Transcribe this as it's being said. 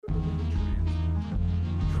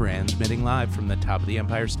Transmitting live from the top of the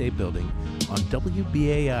Empire State Building on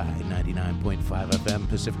WBAI 99.5 FM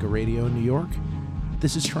Pacifica Radio in New York,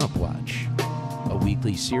 this is Trump Watch, a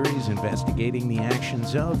weekly series investigating the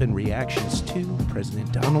actions of and reactions to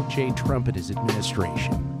President Donald J. Trump and his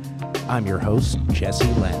administration. I'm your host,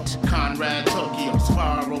 Jesse Lent. Conrad Tokyo,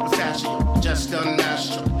 Sparrow, Pistachio, just done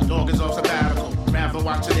national. Dog is off sabbatical. Rather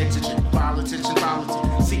watch an exigent. Politics,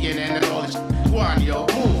 CNN and all this.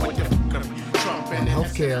 Guadio, move with the Trump and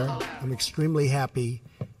healthcare. I'm extremely happy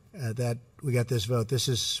that we got this vote. This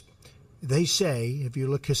is, they say, if you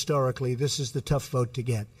look historically, this is the tough vote to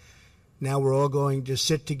get. Now we're all going to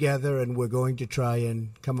sit together and we're going to try and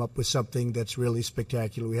come up with something that's really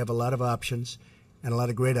spectacular. We have a lot of options and a lot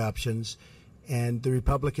of great options. And the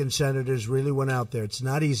Republican senators really went out there. It's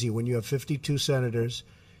not easy when you have 52 senators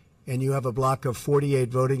and you have a block of 48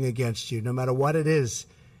 voting against you. No matter what it is,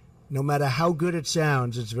 no matter how good it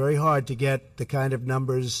sounds, it's very hard to get the kind of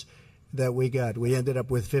numbers that we got. We ended up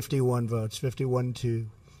with 51 votes, 51 to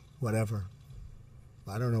whatever.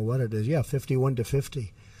 I don't know what it is. Yeah, 51 to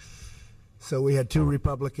 50. So we had two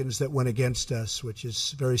Republicans that went against us, which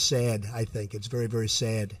is very sad, I think. It's very, very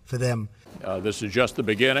sad for them. This is just the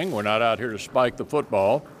beginning. We're not out here to spike the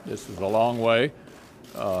football. This is a long way.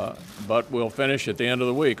 But we'll finish at the end of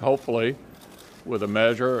the week, hopefully, with a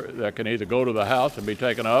measure that can either go to the House and be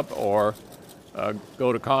taken up or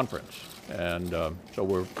go to conference. And so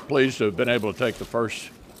we're pleased to have been able to take the first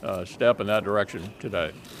step in that direction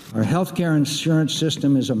today. Our health care insurance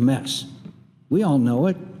system is a mess. We all know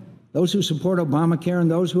it. Those who support Obamacare and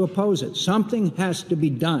those who oppose it. Something has to be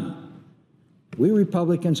done. We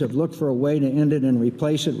Republicans have looked for a way to end it and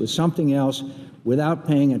replace it with something else without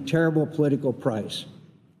paying a terrible political price.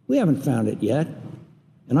 We haven't found it yet,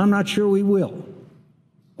 and I'm not sure we will.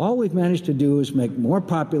 All we've managed to do is make more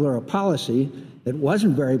popular a policy that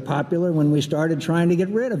wasn't very popular when we started trying to get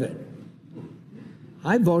rid of it.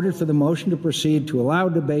 I voted for the motion to proceed to allow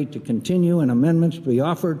debate to continue and amendments to be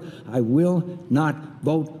offered. I will not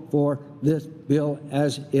vote for this bill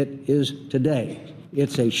as it is today.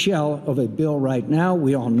 It's a shell of a bill right now.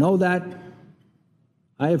 We all know that.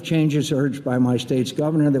 I have changes urged by my state's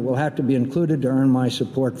governor that will have to be included to earn my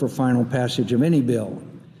support for final passage of any bill.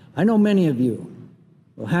 I know many of you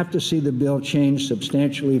will have to see the bill change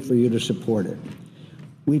substantially for you to support it.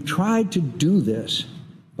 We've tried to do this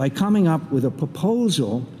by coming up with a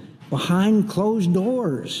proposal behind closed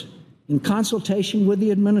doors in consultation with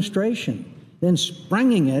the administration, then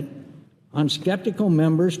springing it on skeptical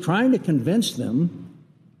members, trying to convince them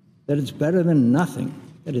that it's better than nothing,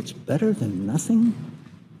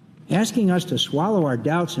 asking us to swallow our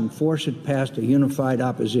doubts and force it past a unified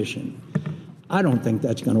opposition. I don't think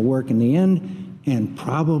that's going to work in the end, and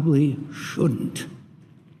probably shouldn't.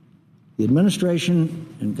 The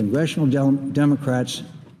administration and congressional Democrats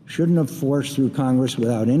shouldn't have forced through Congress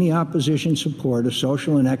without any opposition support a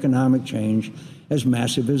social and economic change as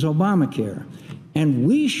massive as Obamacare. And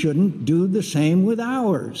we shouldn't do the same with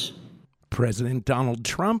ours. President Donald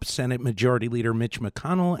Trump, Senate Majority Leader Mitch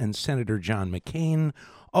McConnell, and Senator John McCain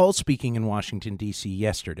all speaking in Washington, D.C.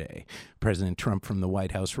 yesterday. President Trump from the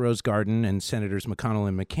White House Rose Garden and Senators McConnell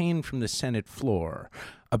and McCain from the Senate floor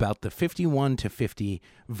about the 51 to 50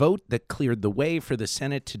 vote that cleared the way for the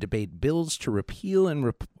Senate to debate bills to repeal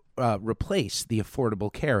and replace the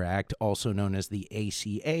Affordable Care Act, also known as the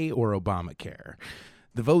ACA or Obamacare.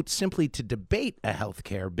 The vote simply to debate a health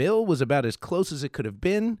care bill was about as close as it could have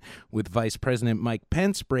been, with Vice President Mike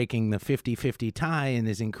Pence breaking the 50-50 tie in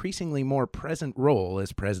his increasingly more present role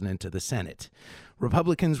as president of the Senate.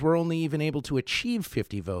 Republicans were only even able to achieve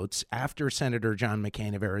 50 votes after Senator John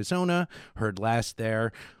McCain of Arizona, heard last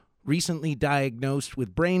there, recently diagnosed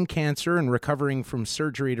with brain cancer and recovering from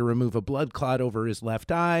surgery to remove a blood clot over his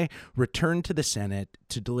left eye, returned to the Senate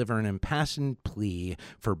to deliver an impassioned plea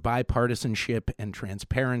for bipartisanship and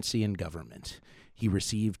transparency in government. He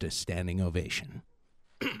received a standing ovation.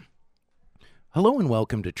 Hello and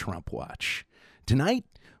welcome to Trump Watch. Tonight,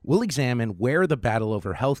 we'll examine where the battle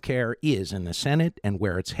over health care is in the Senate and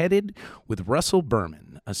where it's headed with Russell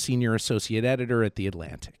Berman, a senior associate editor at The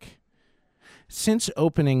Atlantic. Since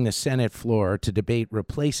opening the Senate floor to debate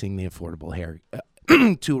replacing the Affordable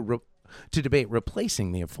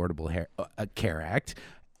Care Act,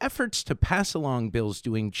 efforts to pass along bills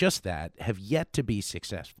doing just that have yet to be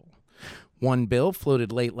successful. One bill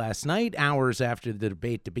floated late last night, hours after the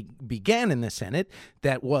debate began in the Senate,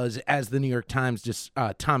 that was, as the New York Times'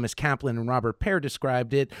 Thomas Kaplan and Robert Pear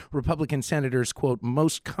described it, Republican senators', quote,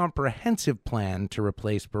 most comprehensive plan to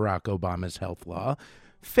replace Barack Obama's health law,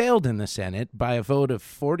 failed in the Senate by a vote of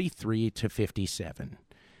 43 to 57.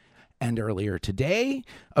 And earlier today,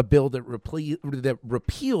 a bill that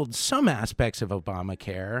repealed some aspects of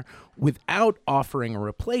Obamacare without offering a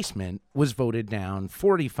replacement was voted down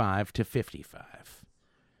 45 to 55.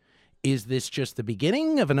 Is this just the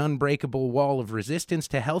beginning of an unbreakable wall of resistance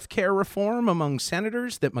to health care reform among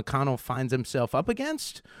senators that McConnell finds himself up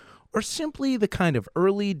against? Or simply the kind of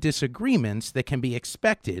early disagreements that can be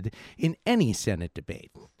expected in any Senate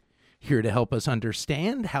debate? Here to help us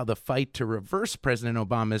understand how the fight to reverse President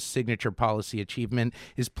Obama's signature policy achievement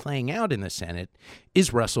is playing out in the Senate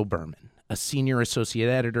is Russell Berman, a senior associate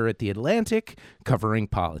editor at The Atlantic covering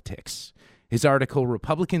politics. His article,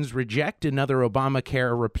 Republicans Reject Another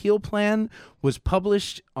Obamacare Repeal Plan, was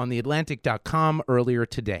published on theatlantic.com earlier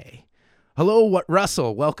today. Hello,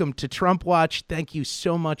 Russell. Welcome to Trump Watch. Thank you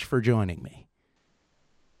so much for joining me.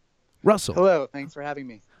 Russell. Hello. Thanks for having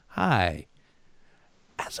me. Hi.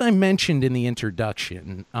 As I mentioned in the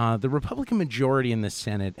introduction, the Republican majority in the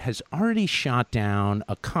Senate has already shot down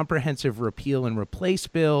a comprehensive repeal and replace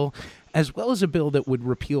bill, as well as a bill that would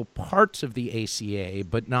repeal parts of the ACA,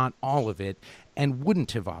 but not all of it, and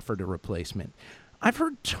wouldn't have offered a replacement. I've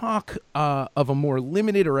heard talk of a more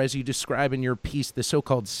limited, or as you describe in your piece, the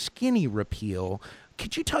so-called skinny repeal.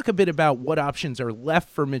 Could you talk a bit about what options are left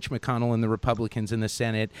for Mitch McConnell and the Republicans in the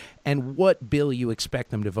Senate, and what bill you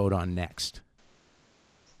expect them to vote on next?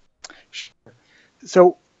 Sure.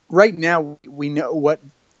 So right now we know what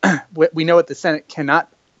the Senate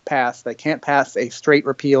cannot pass. They can't pass a straight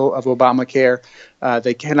repeal of Obamacare.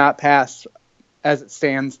 They cannot pass, as it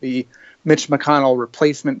stands, the Mitch McConnell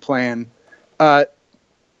replacement plan. The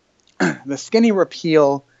skinny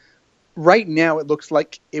repeal, right now it looks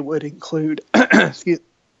like it would include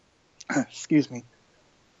excuse me.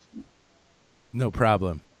 No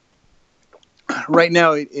problem. Right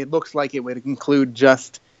now it looks like it would include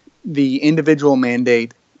just the individual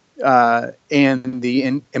mandate and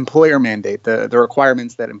the employer mandate, the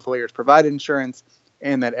requirements that employers provide insurance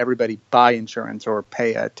and that everybody buy insurance or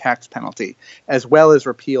pay a tax penalty, as well as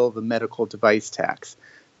repeal the medical device tax.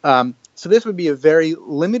 So this would be a very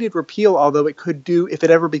limited repeal, although it could do, if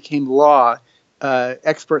it ever became law,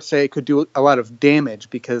 experts say it could do a lot of damage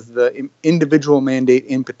because the individual mandate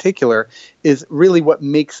in particular is really what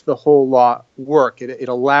makes the whole law work. It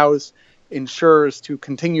allows insurers to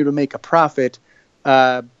continue to make a profit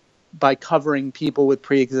by covering people with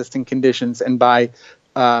pre-existing conditions and by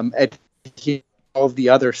adhering all of the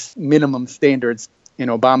other minimum standards in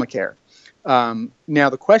Obamacare. Now,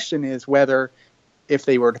 the question is whether, if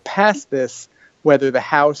they were to pass this, whether the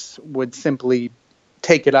House would simply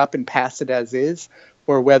take it up and pass it as is,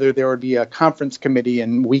 or whether there would be a conference committee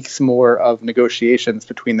and weeks more of negotiations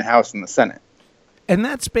between the House and the Senate. And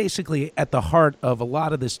that's basically at the heart of a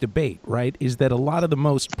lot of this debate, right? Is that a lot of the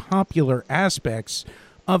most popular aspects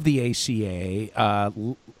of the ACA,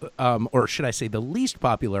 or should I say the least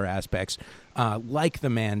popular aspects, like the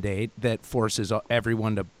mandate that forces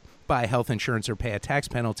everyone to buy health insurance or pay a tax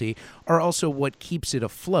penalty, are also what keeps it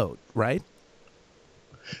afloat, right?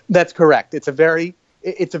 That's correct. It's a very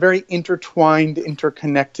intertwined,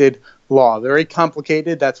 interconnected law, very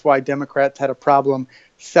complicated. That's why Democrats had a problem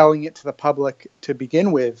selling it to the public to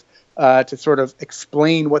begin with, to sort of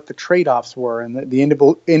explain what the trade-offs were. And the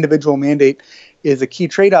individual mandate is a key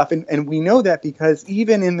trade-off. And we know that because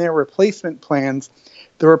even in their replacement plans,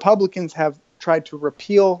 the Republicans have tried to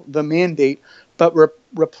repeal the mandate, but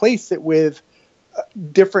replace it with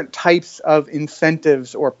different types of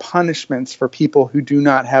incentives or punishments for people who do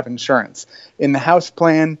not have insurance. In the House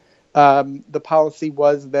plan, the policy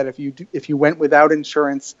was that if you went without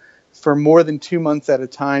insurance for more than 2 months at a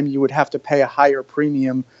time, you would have to pay a higher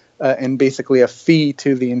premium and basically a fee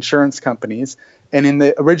to the insurance companies. And in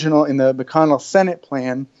the McConnell Senate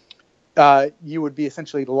plan, you would be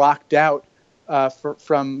essentially locked out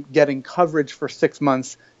from getting coverage for 6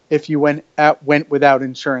 months if you went without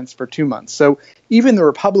insurance for 2 months. So even the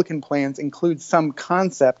Republican plans include some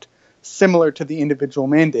concept similar to the individual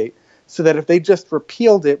mandate, so that if they just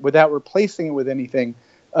repealed it without replacing it with anything,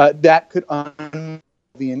 that could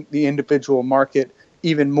the individual market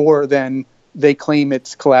even more than they claim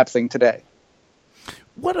it's collapsing today.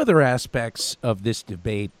 What other aspects of this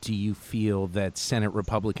debate do you feel that Senate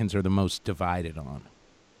Republicans are the most divided on?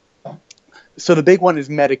 So the big one is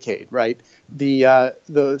Medicaid, right? The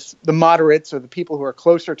moderates, or the people who are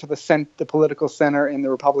closer to the political center in the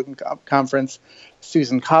Republican conference,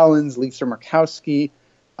 Susan Collins, Lisa Murkowski,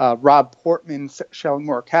 Rob Portman, Shelley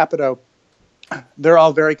Moore Capito, they're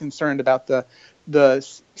all very concerned about the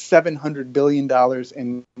 $700 billion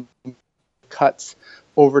in cuts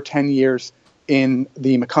over 10 years in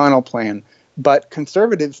the McConnell plan. But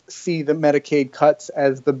conservatives see the Medicaid cuts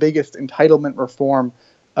as the biggest entitlement reform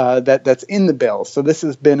that's in the bill. So this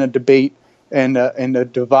has been a debate and a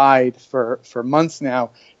divide for months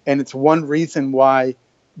now, and it's one reason why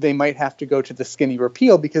they might have to go to the skinny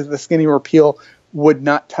repeal, because the skinny repeal would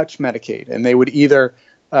not touch Medicaid, and they would either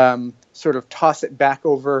sort of toss it back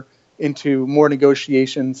over into more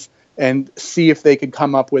negotiations and see if they could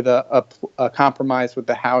come up with a compromise with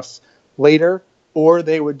the House later, or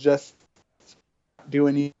they would just do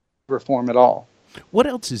any reform at all. What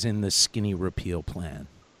else is in the skinny repeal plan?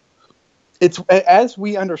 It's, as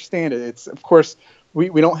we understand it, it's, of course, we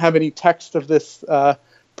don't have any text of this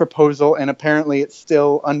proposal, and apparently it's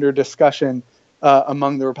still under discussion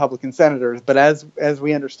among the Republican senators. But as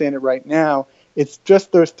we understand it right now, it's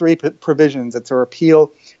just those three provisions. It's a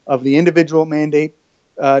repeal of the individual mandate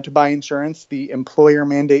to buy insurance, the employer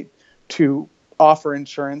mandate to offer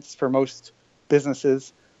insurance for most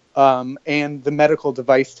businesses, and the medical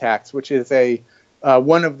device tax, which is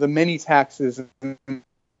one of the many taxes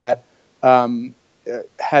that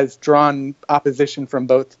has drawn opposition from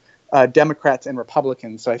both Democrats and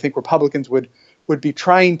Republicans. So I think Republicans would be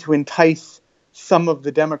trying to entice some of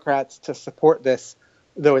the Democrats to support this,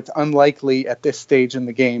 though it's unlikely at this stage in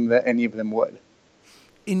the game that any of them would.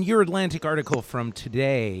 In your Atlantic article from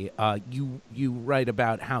today, you write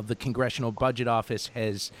about how the Congressional Budget Office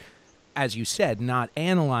has, as you said, not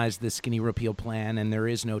analyzed the skinny repeal plan, and there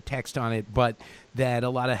is no text on it, but that a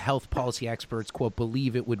lot of health policy experts, quote,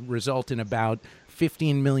 believe it would result in about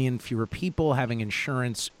 15 million fewer people having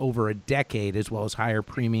insurance over a decade, as well as higher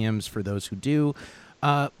premiums for those who do.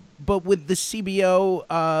 But with the CBO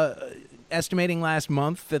estimating last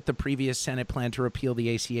month that the previous Senate plan to repeal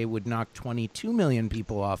the ACA would knock 22 million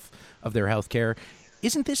people off of their health care,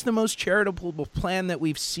 isn't this the most charitable plan that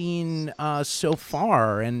we've seen so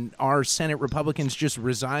far? And are Senate Republicans just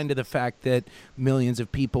resigned to the fact that millions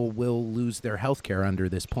of people will lose their health care under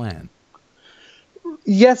this plan?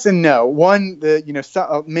 Yes and no. One,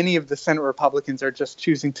 many of the Senate Republicans are just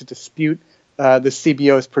choosing to dispute the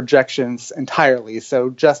CBO's projections entirely.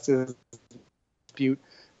 So just as dispute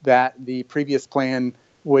that the previous plan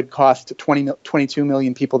would cost 22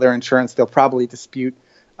 million people their insurance, they'll probably dispute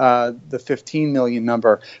the 15 million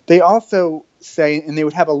number. They also say, and they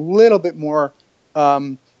would have a little bit more,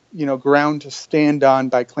 ground to stand on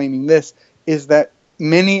by claiming this, is that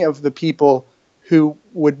many of the people who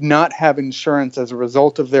would not have insurance as a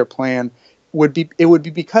result of their plan would be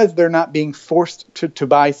because they're not being forced to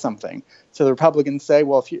buy something. So the Republicans say,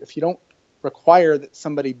 well, if you don't require that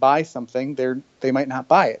somebody buy something, they might not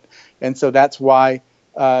buy it, and so that's why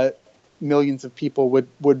millions of people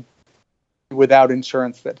would without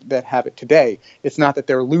insurance that have it today. It's not that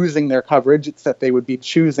they're losing their coverage, it's that they would be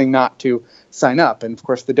choosing not to sign up. And of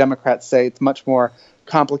course, the Democrats say it's much more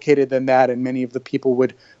complicated than that, and many of the people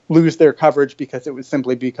would lose their coverage because it would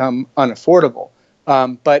simply become unaffordable.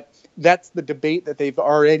 But that's the debate that they've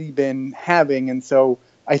already been having, and so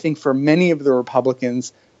I think for many of the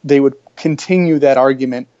Republicans, they would continue that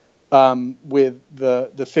argument with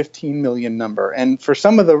the 15 million number. And for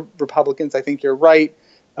some of the Republicans, I think you're right.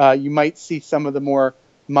 You might see some of the more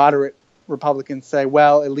moderate Republicans say,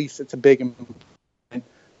 well, at least it's a big improvement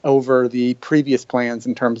over the previous plans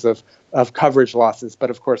in terms of coverage losses. But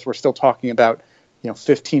of course, we're still talking about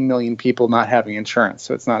 15 million people not having insurance.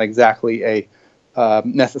 So it's not exactly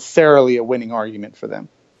necessarily a winning argument for them.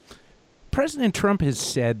 President Trump has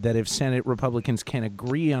said that if Senate Republicans can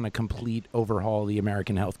agree on a complete overhaul of the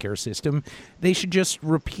American healthcare system, they should just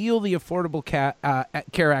repeal the Affordable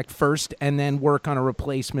Care Act first and then work on a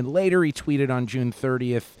replacement later. He tweeted on June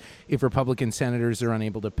 30th, if Republican senators are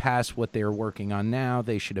unable to pass what they are working on now,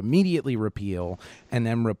 they should immediately repeal and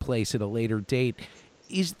then replace at a later date.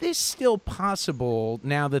 Is this still possible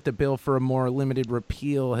now that the bill for a more limited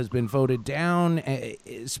repeal has been voted down,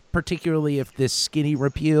 particularly if this skinny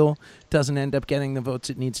repeal doesn't end up getting the votes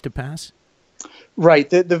it needs to pass? Right.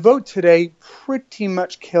 The vote today pretty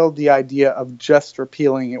much killed the idea of just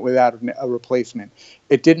repealing it without a replacement.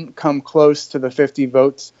 It didn't come close to the 50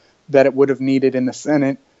 votes that it would have needed in the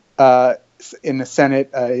Senate.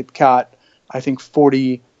 It got, I think,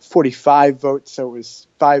 45 votes, so it was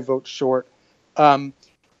 5 votes short.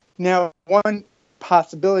 Now, one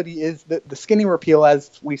possibility is that the skinny repeal,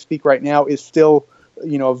 as we speak right now, is still,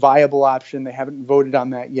 a viable option. They haven't voted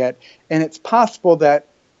on that yet. And it's possible that,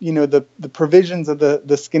 the provisions of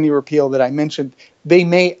the skinny repeal that I mentioned, they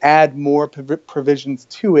may add more provisions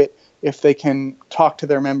to it if they can talk to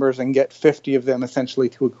their members and get 50 of them essentially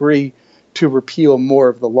to agree to repeal more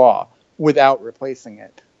of the law without replacing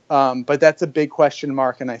it. But that's a big question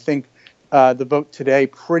mark. And I think the vote today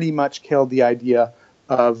pretty much killed the idea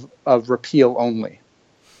of repeal only.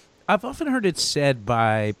 I've often heard it said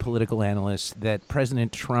by political analysts that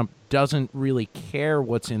President Trump doesn't really care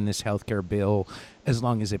what's in this healthcare bill as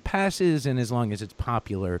long as it passes and as long as it's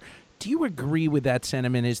popular. Do you agree with that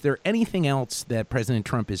sentiment? Is there anything else that President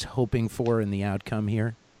Trump is hoping for in the outcome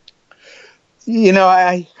here?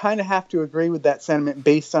 I kind of have to agree with that sentiment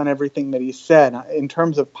based on everything that he said. In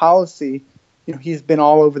terms of policy, he's been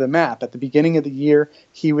all over the map. At the beginning of the year,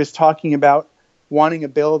 he was talking about wanting a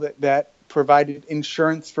bill that provided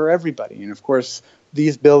insurance for everybody. And of course,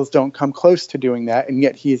 these bills don't come close to doing that, and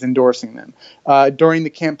yet he's endorsing them. During the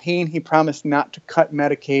campaign, he promised not to cut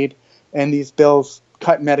Medicaid, and these bills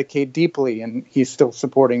cut Medicaid deeply, and he's still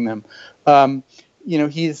supporting them.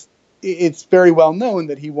 It's very well known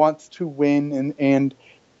that he wants to win,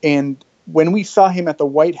 and when we saw him at the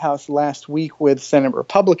White House last week with Senate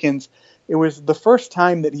Republicans, it was the first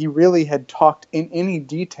time that he really had talked in any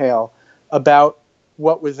detail about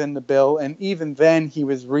what was in the bill, and even then he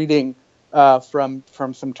was reading from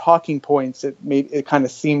some talking points. It kind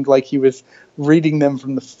of seemed like he was reading them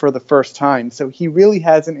for the first time. So he really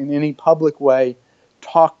hasn't in any public way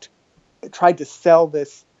tried to sell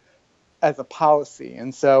this as a policy.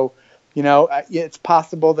 And so, it's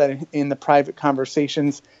possible that in the private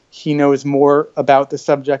conversations, he knows more about the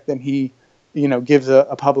subject than he, gives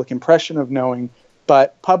a public impression of knowing.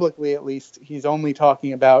 But publicly, at least, he's only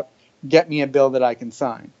talking about, get me a bill that I can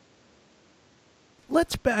sign.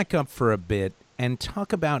 Let's back up for a bit and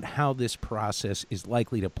talk about how this process is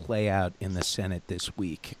likely to play out in the Senate this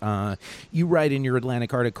week. You write in your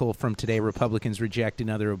Atlantic article from today, Republicans reject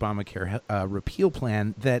another Obamacare repeal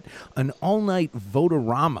plan, that an all-night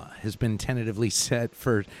vote-a-rama has been tentatively set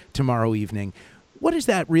for tomorrow evening. What does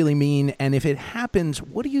that really mean? And if it happens,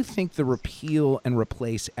 what do you think the repeal and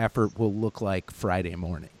replace effort will look like Friday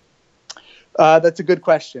morning? That's a good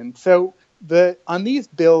question. So on these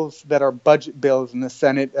bills that are budget bills in the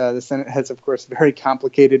Senate has, of course, a very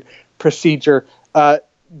complicated procedure.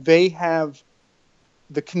 They have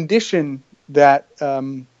the condition that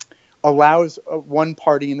allows one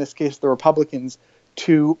party, in this case the Republicans,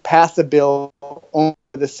 to pass a bill only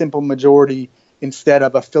with a simple majority instead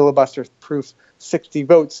of a filibuster-proof 60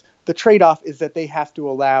 votes. The trade-off is that they have to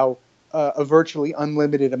allow a virtually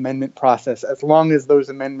unlimited amendment process as long as those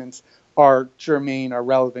amendments are germane, are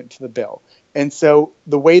relevant to the bill. And so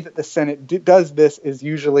the way that the Senate does this is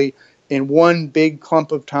usually in one big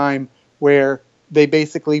clump of time where they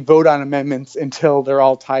basically vote on amendments until they're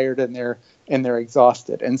all tired and they're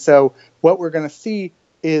exhausted. And so what we're going to see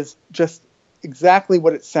is just exactly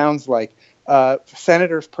what it sounds like.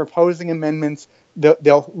 Senators proposing amendments,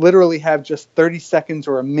 they'll literally have just 30 seconds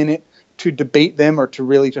or a minute to debate them or to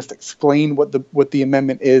really just explain what the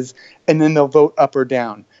amendment is, and then they'll vote up or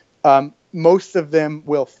down. Most of them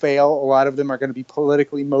will fail. A lot of them are going to be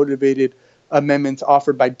politically motivated amendments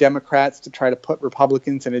offered by Democrats to try to put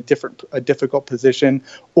Republicans in a difficult position,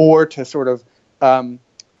 or to sort of,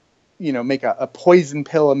 make a poison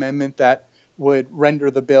pill amendment that would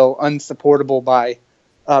render the bill unsupportable by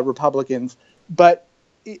Republicans. But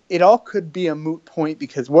it all could be a moot point,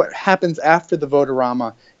 because what happens after the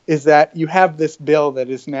vote-a-rama is that you have this bill that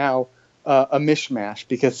is now a mishmash,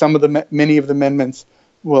 because many of the amendments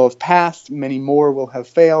will have passed, many more will have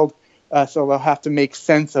failed. So they'll have to make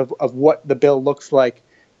sense of what the bill looks like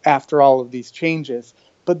after all of these changes.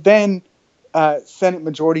 But then Senate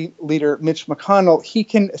Majority Leader Mitch McConnell, he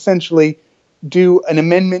can essentially do an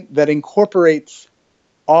amendment that incorporates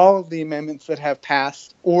all of the amendments that have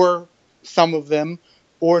passed, or some of them,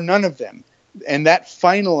 or none of them. And that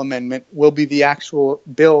final amendment will be the actual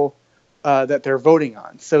bill that they're voting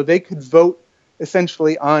on. So they could vote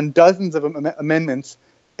essentially on dozens of amendments,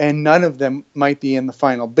 and none of them might be in the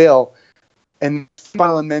final bill. And the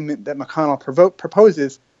final amendment that McConnell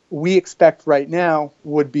proposes, we expect right now,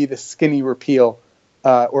 would be the skinny repeal,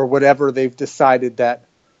 or whatever they've decided that,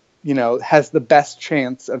 has the best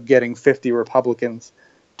chance of getting 50 Republicans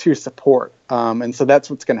to support. And so that's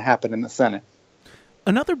what's going to happen in the Senate.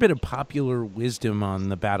 Another bit of popular wisdom on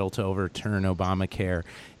the battle to overturn Obamacare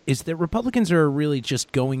is that Republicans are really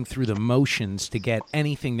just going through the motions to get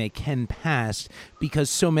anything they can passed, because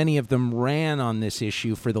so many of them ran on this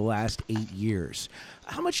issue for the last 8 years.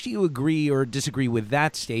 How much do you agree or disagree with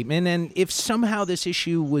that statement? And if somehow this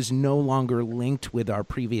issue was no longer linked with our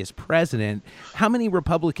previous president, how many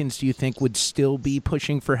Republicans do you think would still be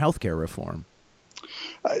pushing for healthcare reform?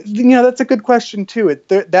 That's a good question, too.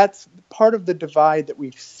 That's part of the divide that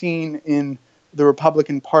we've seen in the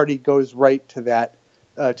Republican Party goes right to that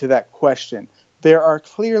question. There are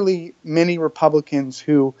clearly many Republicans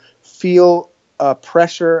who feel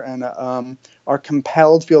pressure and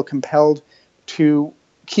feel compelled to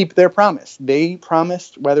keep their promise. They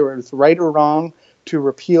promised, whether it was right or wrong, to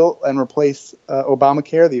repeal and replace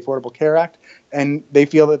Obamacare, the Affordable Care Act, and they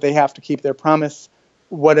feel that they have to keep their promise,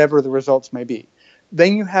 whatever the results may be.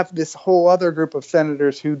 Then you have this whole other group of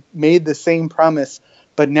senators who made the same promise,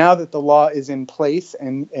 but now that the law is in place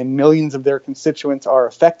and millions of their constituents are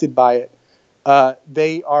affected by it,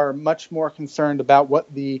 they are much more concerned about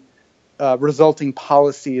what the resulting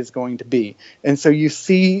policy is going to be. And so you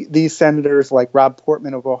see these senators like Rob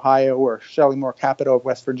Portman of Ohio or Shelley Moore Capito of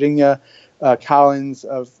West Virginia, Collins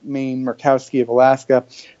of Maine, Murkowski of Alaska.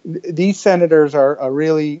 These senators are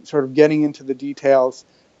really sort of getting into the details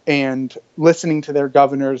and listening to their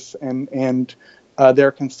governors and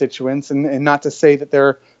their constituents. And not to say that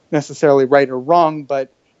they're necessarily right or wrong,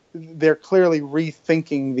 but they're clearly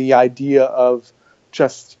rethinking the idea of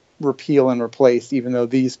just repeal and replace, even though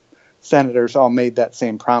these senators all made that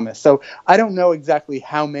same promise. So I don't know exactly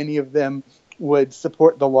how many of them would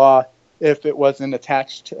support the law if it wasn't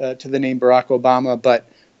attached to the name Barack Obama, but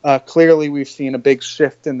clearly we've seen a big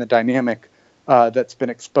shift in the dynamic that's been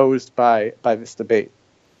exposed by this debate.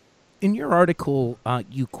 In your article,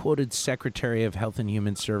 you quoted Secretary of Health and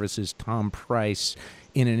Human Services Tom Price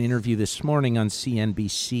in an interview this morning on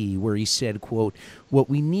CNBC, where he said, quote, "What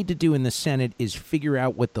we need to do in the Senate is figure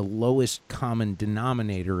out what the lowest common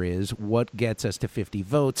denominator is, what gets us to 50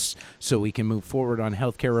 votes so we can move forward on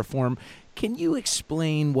health care reform." Can you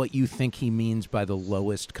explain what you think he means by the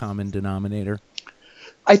lowest common denominator?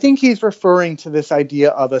 I think he's referring to this idea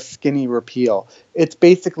of a skinny repeal. It's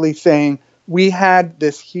basically saying we had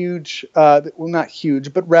this huge, well, not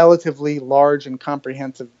huge, but relatively large and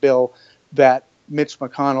comprehensive bill that Mitch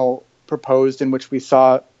McConnell proposed, in which we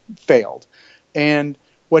saw failed. And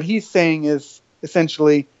what he's saying is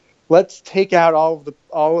essentially, let's take out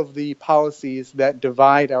all of the policies that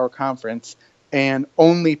divide our conference and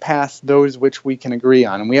only pass those which we can agree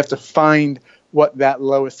on. And we have to find what that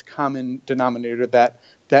lowest common denominator,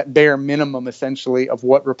 that bare minimum essentially of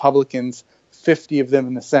what Republicans, 50 of them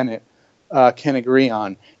in the Senate, can agree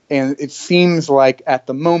on. And it seems like at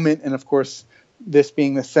the moment, and of course, this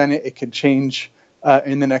being the Senate, it could change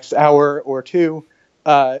in the next hour or two.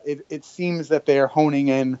 It seems that they are honing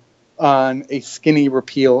in on a skinny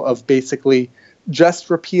repeal of basically just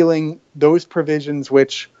repealing those provisions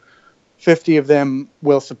which 50 of them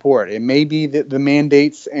will support. It may be the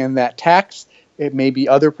mandates and that tax. It may be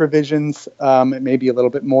other provisions. It may be a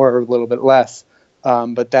little bit more or a little bit less.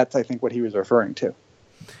 But that's, I think, what he was referring to.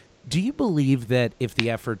 Do you believe that if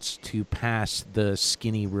the efforts to pass the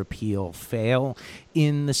skinny repeal fail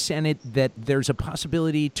in the Senate, that there's a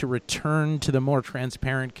possibility to return to the more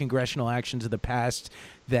transparent congressional actions of the past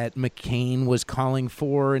that McCain was calling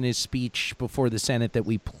for in his speech before the Senate that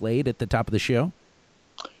we played at the top of the show?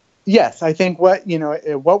 Yes, I think what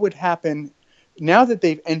would happen now that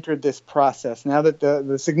they've entered this process, now that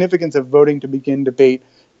the significance of voting to begin debate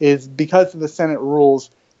is because of the Senate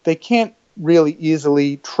rules, they can't really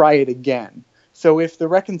easily try it again. So if the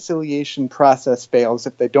reconciliation process fails,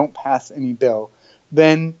 if they don't pass any bill,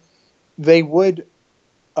 then they would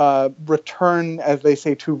return, as they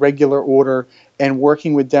say, to regular order and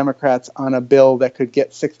working with Democrats on a bill that could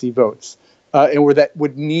get 60 votes, or that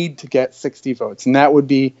would need to get 60 votes. And that would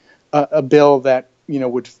be a bill that,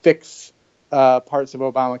 would fix parts of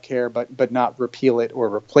Obamacare, but not repeal it or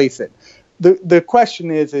replace it. The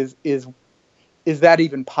question is that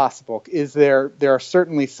even possible? There are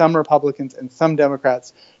certainly some Republicans and some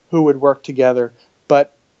Democrats who would work together,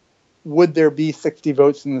 but would there be 60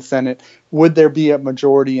 votes in the Senate? Would there be a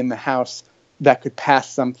majority in the House that could pass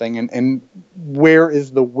something? And where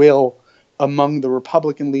is the will among the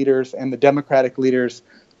Republican leaders and the Democratic leaders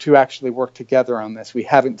to actually work together on this? We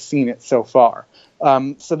haven't seen it so far.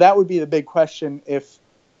 So that would be the big question if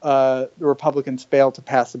the Republicans fail to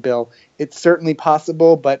pass a bill. It's certainly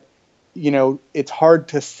possible, but it's hard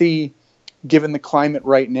to see, given the climate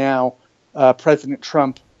right now, President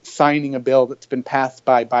Trump signing a bill that's been passed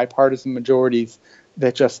by bipartisan majorities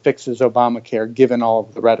that just fixes Obamacare, given all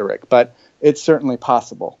of the rhetoric. But it's certainly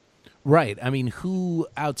possible. Right. I mean, who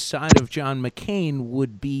outside of John McCain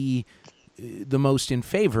would be the most in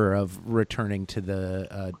favor of returning to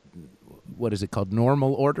the what is it called?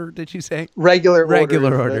 Normal order, did you say? Regular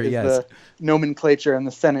order, yes. The nomenclature in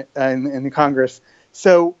the Senate and in the Congress.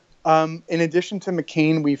 So in addition to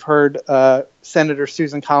McCain, we've heard Senator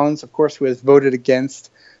Susan Collins, of course, who has voted against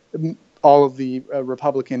all of the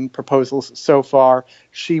Republican proposals so far.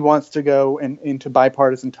 She wants to go into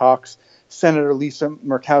bipartisan talks. Senator Lisa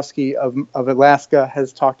Murkowski of Alaska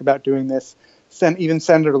has talked about doing this. Even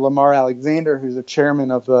Senator Lamar Alexander, who's the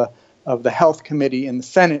chairman of the Health Committee in the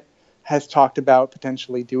Senate, has talked about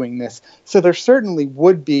potentially doing this. So there certainly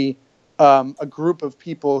would be a group of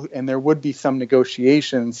people, and there would be some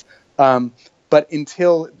negotiations. But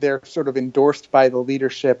until they're sort of endorsed by the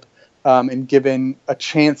leadership and given a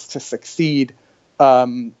chance to succeed,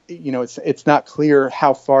 it's not clear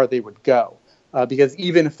how far they would go. Because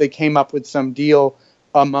even if they came up with some deal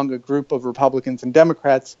among a group of Republicans and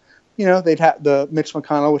Democrats, Mitch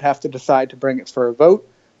McConnell would have to decide to bring it for a vote.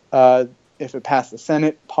 If it passed the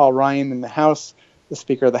Senate, Paul Ryan in the House, the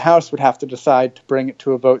Speaker of the House, would have to decide to bring it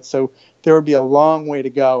to a vote. So there would be a long way to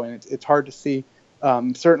go, and it's hard to see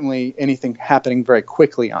certainly anything happening very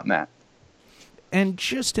quickly on that. And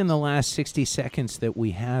just in the last 60 seconds that we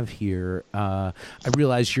have here, I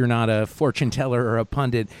realize you're not a fortune teller or a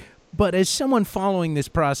pundit, but as someone following this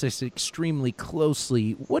process extremely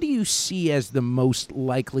closely, what do you see as the most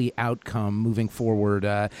likely outcome moving forward?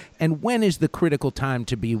 And when is the critical time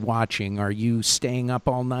to be watching? Are you staying up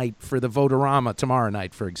all night for the Vote-A-Rama tomorrow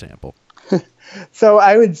night, for example? So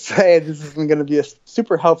I would say this isn't going to be a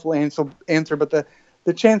super helpful answer, but the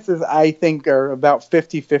chances, I think, are about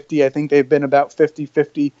 50-50. I think they've been about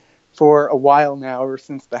 50-50 for a while now, ever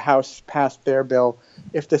since the House passed their bill.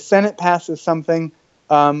 If the Senate passes something,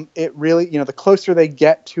 it really, the closer they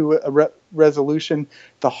get to a resolution,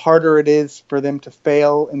 the harder it is for them to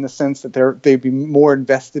fail, in the sense that they'd be more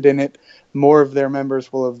invested in it. More of their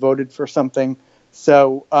members will have voted for something.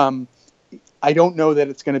 So I don't know that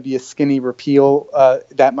it's going to be a skinny repeal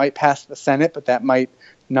that might pass the Senate, but that might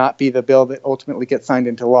not be the bill that ultimately gets signed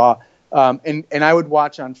into law. And I would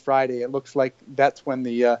watch on Friday. It looks like that's when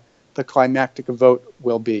the climactic vote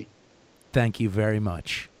will be. Thank you very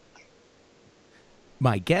much.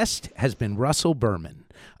 My guest has been Russell Berman,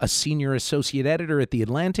 a senior associate editor at The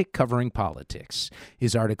Atlantic covering politics.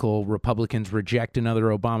 His article, Republicans Reject Another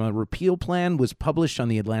Obama Repeal Plan, was published on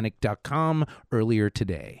theatlantic.com earlier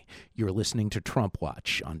today. You're listening to Trump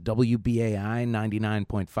Watch on WBAI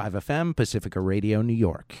 99.5 FM, Pacifica Radio, New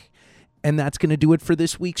York. And that's going to do it for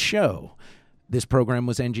this week's show. This program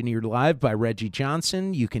was engineered live by Reggie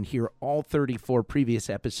Johnson. You can hear all 34 previous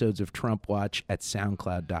episodes of Trump Watch at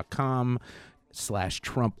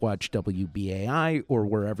soundcloud.com/TrumpWatchWBAI or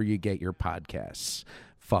wherever you get your podcasts.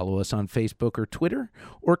 Follow us on Facebook or Twitter,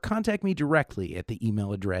 or contact me directly at the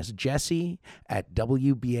email address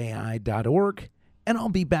jesse@wbai.org. And I'll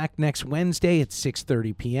be back next Wednesday at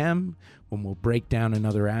 6:30 p.m. when we'll break down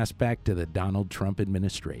another aspect of the Donald Trump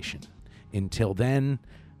administration. Until then,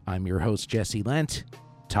 I'm your host, Jesse Lent.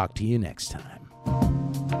 Talk to you next time.